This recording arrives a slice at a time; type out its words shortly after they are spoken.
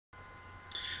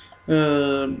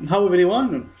How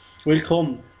everyone,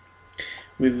 welcome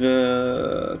with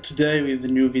today with a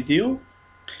new video.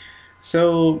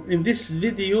 So in this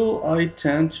video I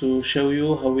tend to show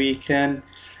you how we can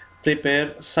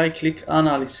prepare cyclic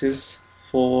analysis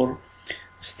for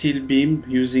steel beam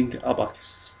using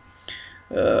Abaqus.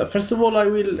 First of all, I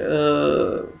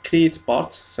will create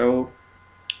part, so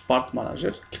part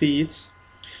manager, create,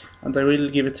 and I will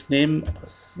give it name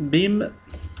as beam.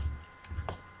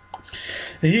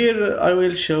 Here I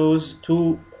will choose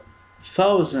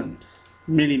 2000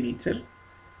 millimeter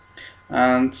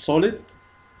and solid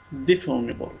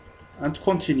deformable and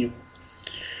continue.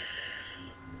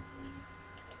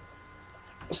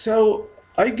 So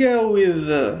I go with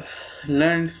the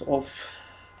length of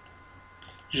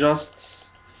just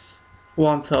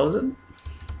 1000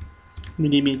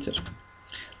 millimeter.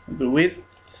 The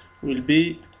width will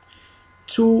be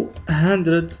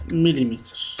 200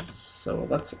 millimeters. So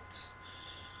that's it.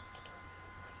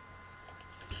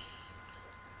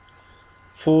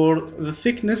 For the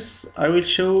thickness, I will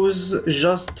choose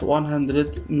just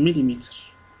 100 millimeter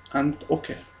and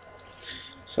okay.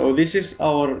 So this is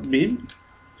our beam.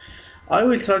 I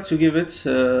will try to give it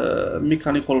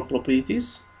mechanical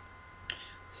properties.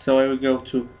 So I will go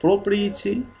to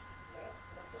property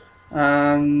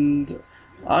and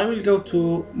I will go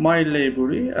to my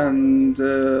library and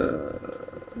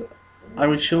I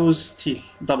will choose steel,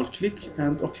 double click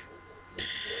and okay.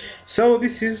 So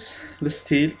this is the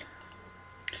steel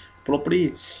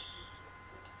property.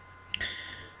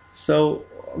 So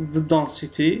the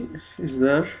density is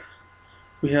there.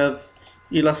 We have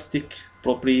elastic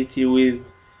property with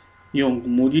Young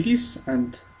modulus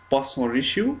and Poisson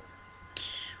ratio.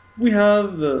 We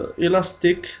have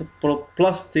plastic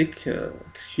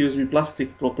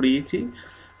property.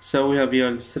 So we have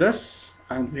yield stress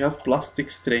and we have plastic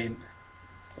strain.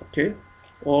 Okay,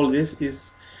 all this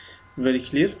is very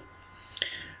clear.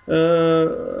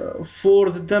 For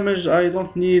the damage, I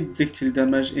don't need ductile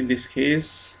damage in this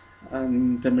case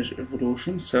and damage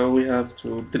evolution, so we have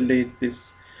to delete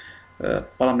these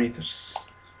parameters.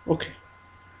 Okay,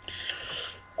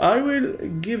 I will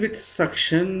give it a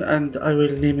section and I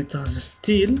will name it as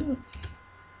steel.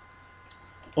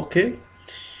 Okay,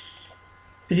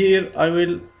 here I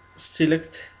will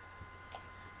select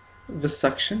the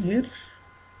section here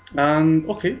and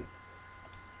okay.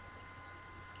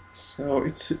 So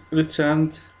it's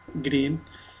returned green,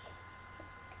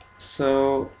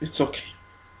 so it's okay.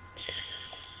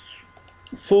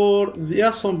 For the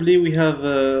assembly, we have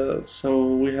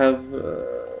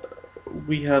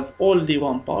we have only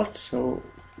one part, so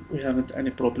we haven't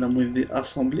any problem with the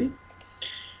assembly.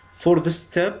 For the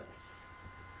step,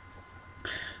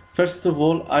 first of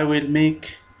all, I will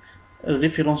make a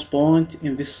reference point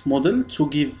in this model to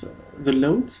give the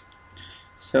load.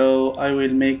 So I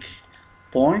will make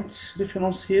point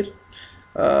reference here.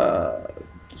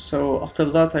 So after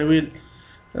that I will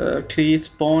create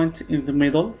point in the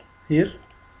middle here.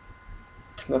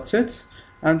 That's it,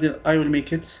 and I will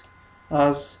make it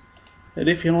as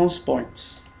reference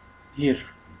points here.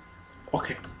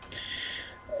 Okay.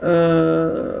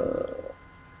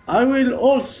 I will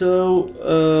also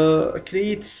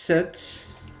create set.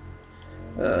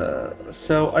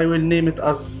 So I will name it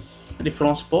as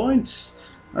reference points.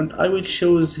 And I will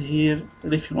choose here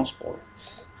reference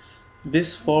points.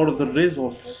 This for the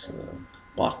results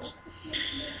part.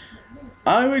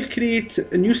 I will create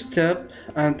a new step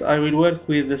and I will work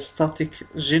with the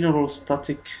general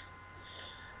static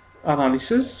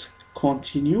analysis.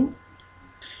 Continue.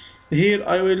 Here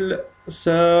I will,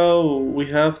 so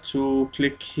we have to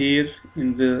click here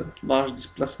in the large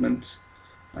displacement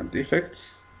and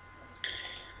effects.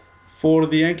 For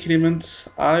the increments,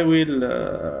 I will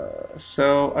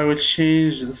I will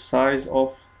change the size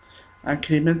of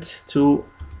increment to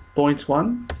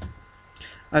 0.1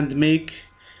 and make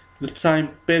the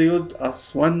time period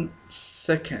as 1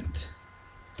 second.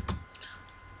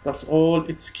 That's all.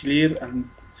 It's clear and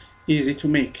easy to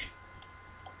make.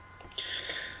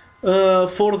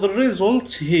 For the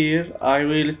result here, I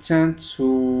will tend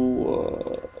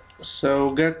to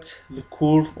get the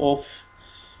curve of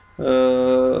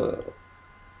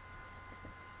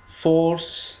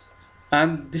force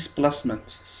and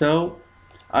displacement. So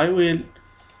I will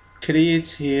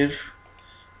create here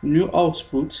new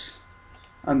output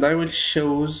and I will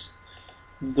choose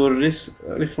the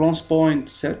reference point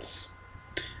set,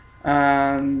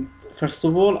 and first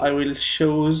of all I will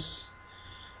choose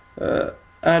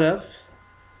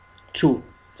RF2.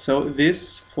 So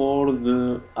this for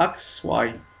the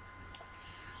XY.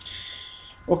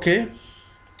 Okay.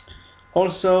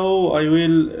 Also I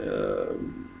will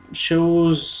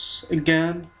choose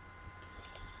again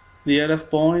the LF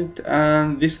point,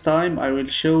 and this time I will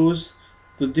choose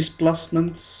the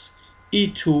displacements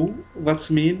E2. That's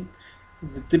mean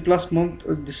the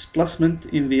displacement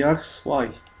in the axis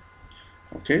Y.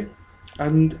 Okay,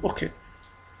 and okay.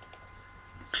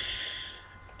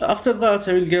 After that,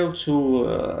 I will go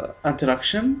to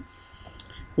interaction.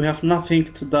 We have nothing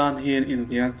to done here in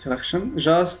the interaction,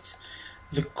 just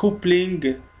the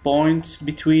coupling points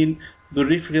between the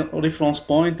reference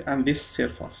point and this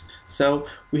surface. So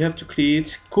we have to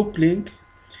create coupling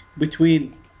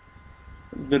between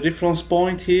the reference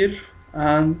point here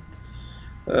and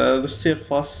the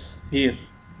surface here.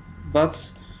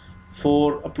 That's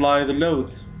for apply the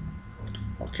load.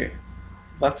 Okay,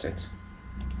 that's it.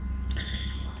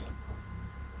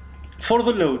 For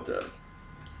the load,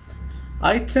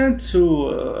 I tend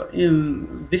to,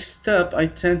 in this step, I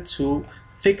tend to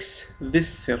fix this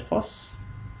surface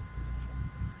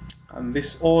and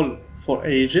this all for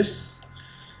edges,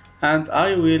 and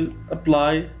I will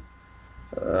apply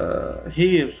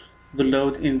here the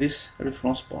load in this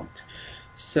reference point.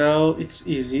 So it's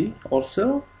easy.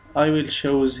 Also, I will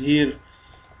choose here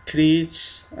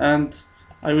create, and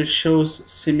I will choose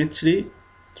symmetry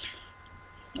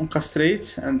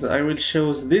orchestrate, and I will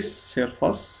choose this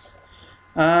surface,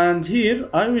 and here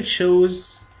I will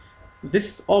choose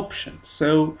this option.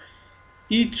 So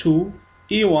E2,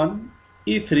 E1,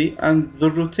 E3, and the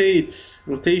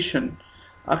rotation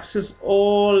axis,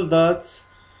 all that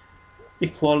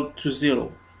equal to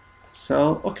 0.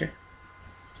 So okay.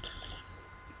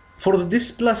 For the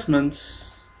displacement,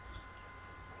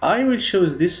 I will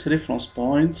choose this reference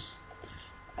points.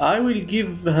 I will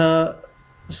give her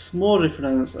a small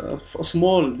reference, a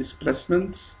small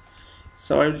displacement.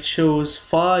 So I will choose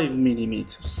 5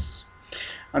 millimeters,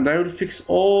 and I will fix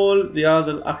all the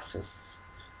other axes: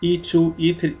 E2,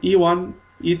 E3, E1,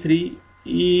 E3,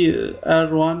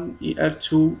 ER1,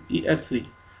 ER2, ER3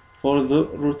 for the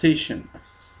rotation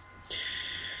axis.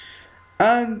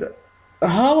 And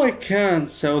how I can,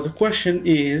 so the question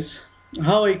is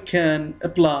how I can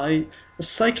apply a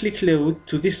cyclic load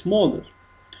to this model.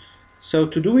 So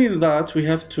to doing that, we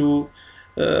have to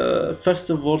first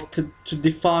of all to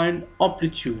define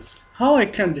amplitude. How I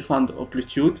can define the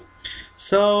amplitude?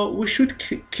 So we should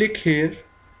click here,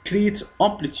 create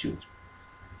amplitude.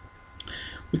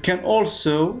 We can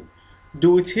also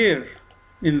do it here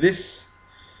in this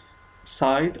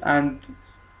side and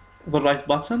the right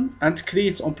button and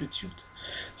create amplitude.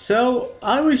 So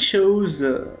I will choose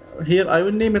here, I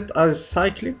will name it as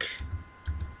cyclic,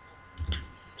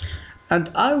 and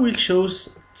I will choose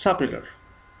tabular,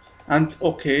 and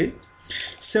okay.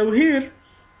 So here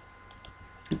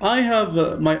I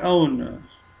have my own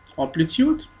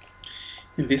amplitude.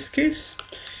 In this case,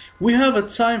 we have a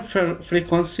time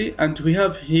frequency and we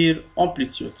have here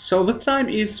amplitude. So the time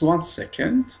is 1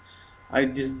 second. I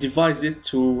divide it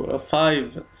to a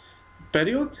 5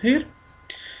 period here.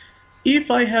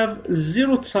 If I have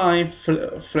 0 time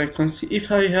frequency,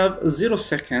 if I have 0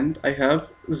 second, I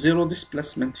have 0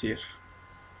 displacement here.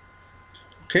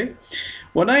 Okay,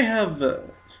 when I have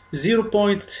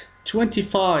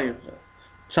 0.25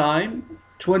 time,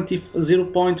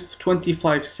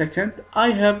 0.25 second,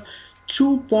 I have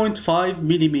 2.5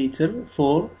 millimeter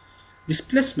for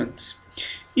displacement.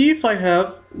 If I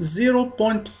have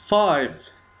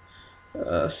 0.5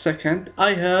 second,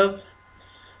 I have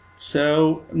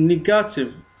so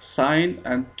negative sign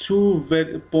and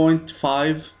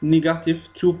 2.5 negative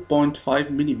 2.5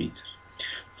 millimeter.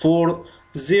 For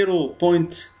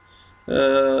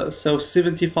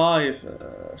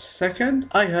 0.75 second,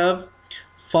 I have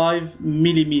 5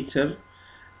 millimeter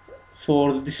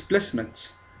for the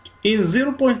displacement. In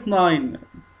 0.9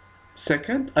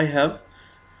 second, I have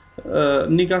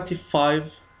negative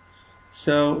 5,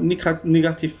 so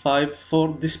negative 5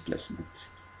 for displacement.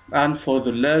 And for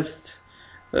the last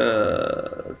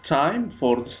time,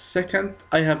 for the second,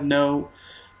 I have no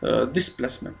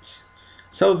displacement.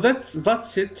 So that's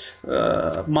it,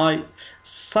 my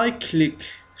cyclic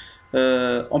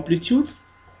amplitude.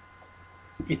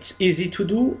 It's easy to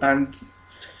do, and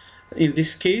in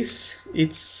this case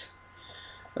it's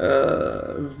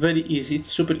very easy, it's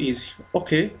super easy.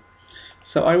 Okay,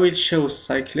 so I will show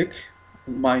cyclic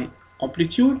my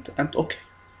amplitude, and okay.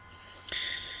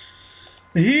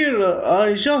 Here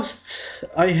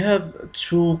I have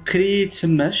to create a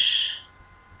mesh.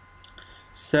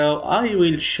 So I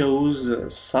will choose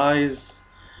size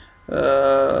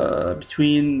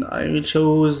between, I will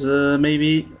choose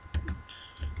maybe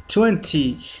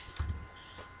 20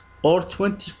 or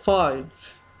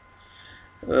 25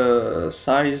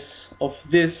 size of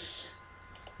this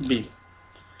beam.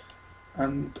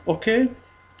 And okay,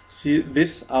 see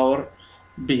this our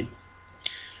beam.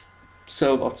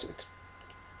 So that's it.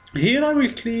 Here I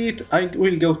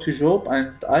will go to job,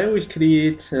 and I will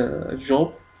create a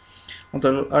job, and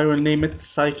I will name it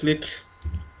cyclic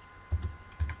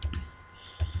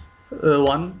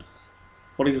 1,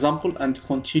 for example, and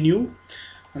continue,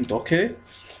 and okay,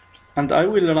 and I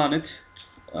will run it,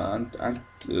 and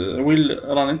will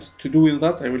run it. To do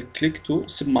that, I will click to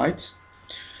submit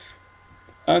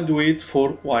and wait for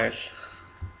a while.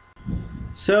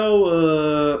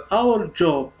 So our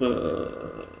job,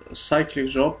 cyclic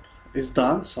job, is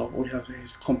done. So we have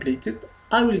it completed.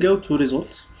 I will go to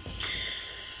results,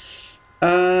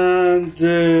 and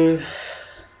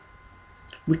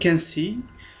we can see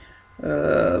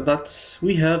that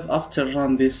we have, after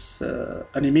run this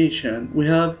animation, we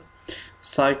have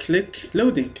cyclic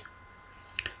loading.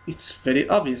 It's very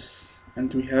obvious,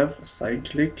 and we have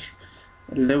cyclic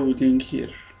loading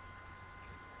here.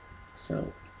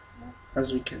 So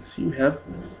as we can see, we have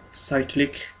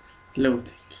cyclic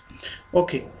loading.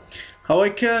 Okay, how I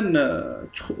can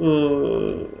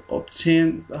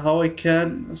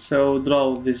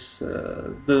draw this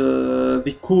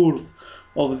the curve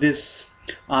of this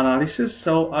analysis.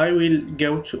 So I will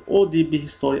go to ODB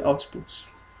history outputs.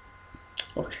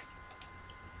 Okay,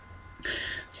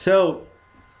 so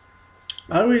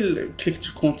I will click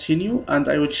to continue, and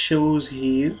I will choose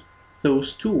here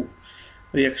those two,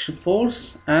 reaction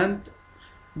force and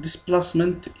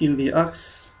displacement in the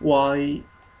x, y.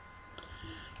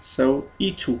 So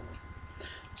E2.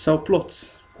 So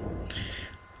plots.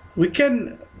 We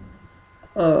can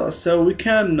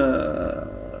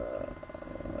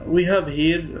we have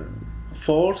here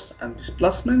force and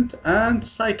displacement and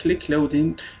cyclic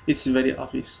loading. It's very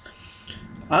obvious.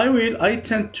 I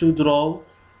tend to draw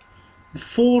the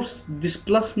force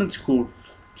displacement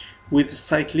curve with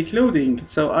cyclic loading.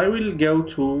 So I will go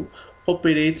to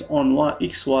operate on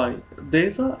XY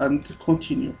data and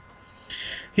continue.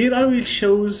 Here I will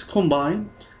choose combine,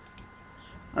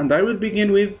 and I will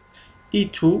begin with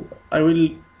E2. I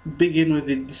will begin with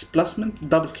the displacement,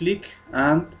 double click,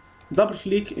 and double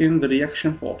click in the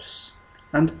reaction force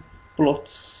and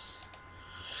plots.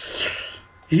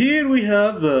 Here we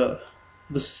have the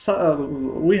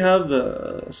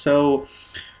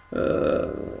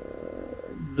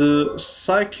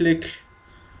cyclic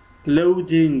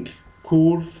loading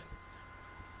curve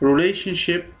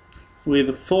relationship with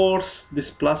the force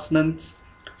displacement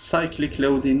cyclic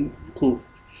loading curve.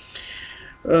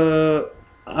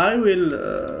 I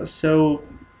will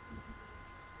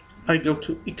I go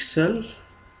to Excel,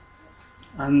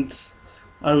 and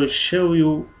I will show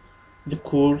you the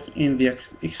curve in the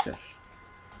Excel.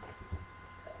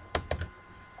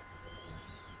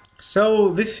 So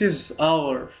this is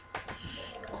our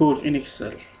curve in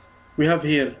Excel. We have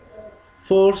here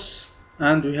force,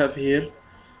 and we have here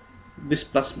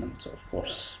displacement, of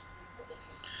course.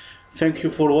 Thank you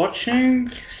for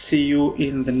watching. See you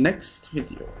in the next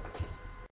video.